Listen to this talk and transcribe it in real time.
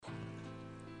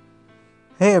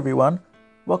Hey everyone,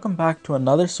 welcome back to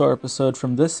another SOAR episode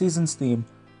from this season's theme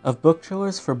of book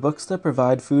trailers for books that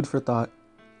provide food for thought.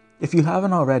 If you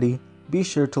haven't already, be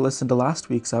sure to listen to last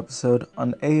week's episode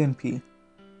on A&P.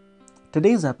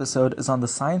 Today's episode is on the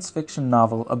science fiction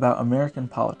novel about American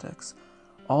politics,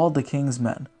 All the King's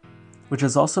Men, which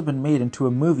has also been made into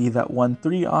a movie that won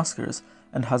 3 Oscars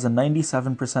and has a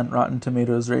 97% Rotten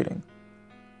Tomatoes rating.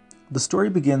 The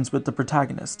story begins with the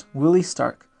protagonist, Willie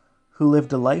Stark, who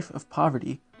lived a life of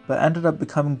poverty but ended up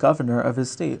becoming governor of his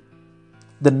state.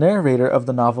 The narrator of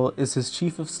the novel is his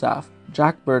chief of staff,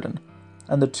 Jack Burton,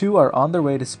 and the two are on their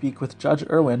way to speak with Judge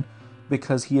Irwin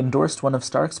because he endorsed one of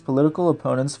Stark's political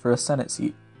opponents for a Senate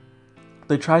seat.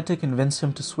 They tried to convince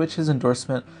him to switch his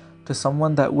endorsement to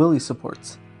someone that Willie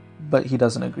supports, but he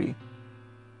doesn't agree.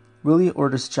 Willie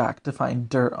orders Jack to find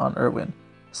dirt on Irwin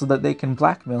so that they can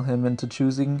blackmail him into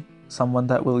choosing someone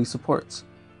that Willie supports.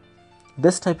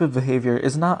 This type of behavior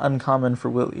is not uncommon for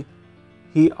Willie.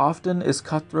 He often is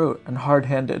cutthroat and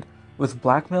hard-handed, with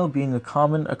blackmail being a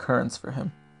common occurrence for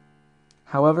him.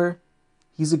 However,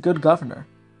 he's a good governor.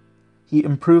 He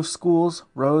improves schools,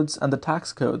 roads, and the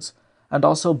tax codes, and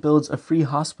also builds a free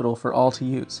hospital for all to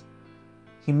use.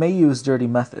 He may use dirty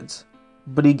methods,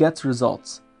 but he gets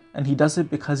results, and he does it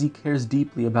because he cares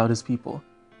deeply about his people.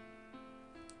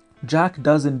 Jack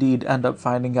does indeed end up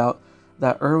finding out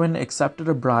that Irwin accepted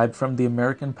a bribe from the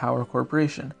American Power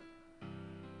Corporation.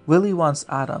 Willie wants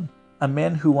Adam, a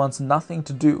man who wants nothing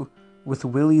to do with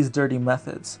Willie's dirty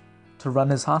methods, to run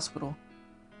his hospital.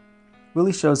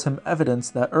 Willie shows him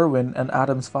evidence that Irwin and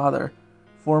Adam's father,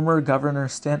 former Governor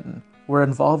Stanton, were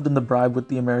involved in the bribe with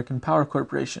the American Power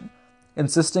Corporation,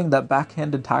 insisting that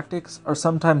backhanded tactics are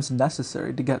sometimes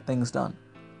necessary to get things done.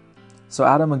 So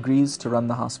Adam agrees to run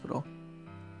the hospital.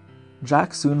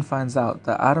 Jack soon finds out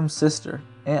that Adam's sister,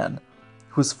 Anne,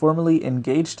 who's formerly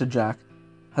engaged to Jack,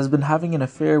 has been having an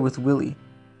affair with Willie,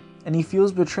 and he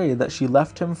feels betrayed that she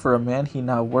left him for a man he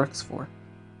now works for.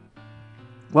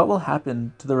 What will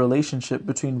happen to the relationship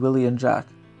between Willie and Jack?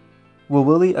 Will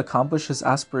Willie accomplish his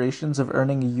aspirations of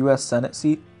earning a US Senate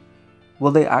seat?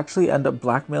 Will they actually end up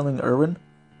blackmailing Irwin?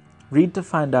 Read to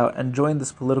find out and join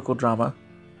this political drama.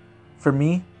 For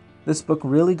me, this book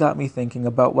really got me thinking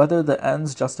about whether the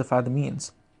ends justify the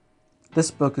means. This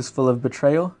book is full of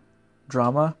betrayal,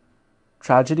 drama,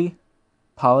 tragedy,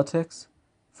 politics,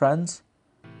 friends,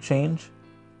 change,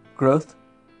 growth,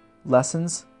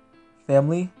 lessons,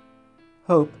 family,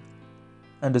 hope,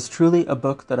 and is truly a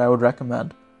book that I would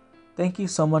recommend. Thank you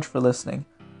so much for listening.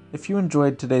 If you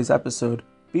enjoyed today's episode,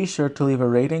 be sure to leave a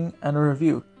rating and a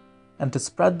review, and to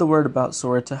spread the word about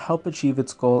SOAR to help achieve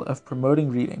its goal of promoting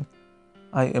reading.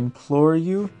 I implore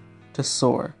you to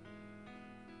soar.